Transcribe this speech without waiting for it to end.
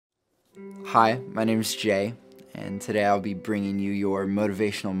Hi, my name is Jay, and today I'll be bringing you your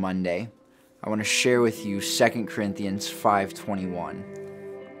Motivational Monday. I want to share with you 2 Corinthians 5:21.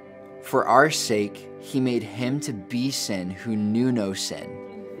 For our sake, he made him to be sin who knew no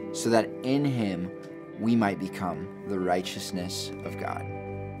sin, so that in him we might become the righteousness of God.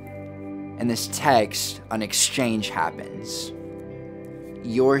 In this text, an exchange happens.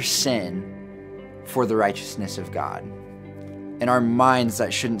 Your sin for the righteousness of God. In our minds,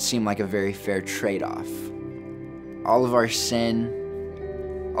 that shouldn't seem like a very fair trade-off. All of our sin,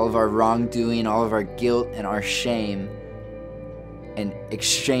 all of our wrongdoing, all of our guilt and our shame, and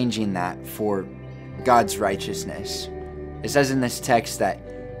exchanging that for God's righteousness. It says in this text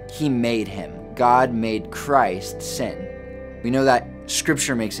that he made him. God made Christ sin. We know that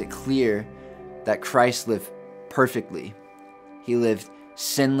Scripture makes it clear that Christ lived perfectly. He lived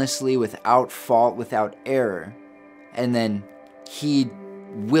sinlessly, without fault, without error. And then he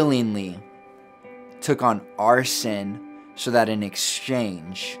willingly took on our sin so that in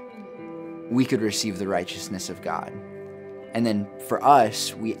exchange, we could receive the righteousness of God. And then for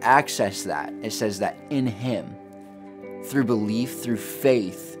us, we access that. It says that in him, through belief, through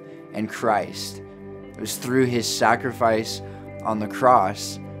faith in Christ, it was through his sacrifice on the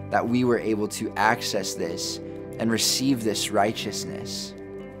cross that we were able to access this and receive this righteousness.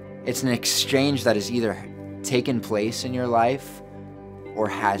 It's an exchange that has either taken place in your life or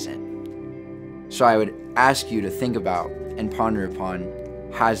hasn't. So I would ask you to think about and ponder upon,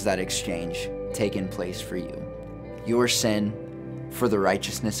 has that exchange taken place for you? Your sin for the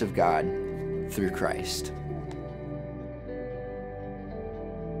righteousness of God through Christ.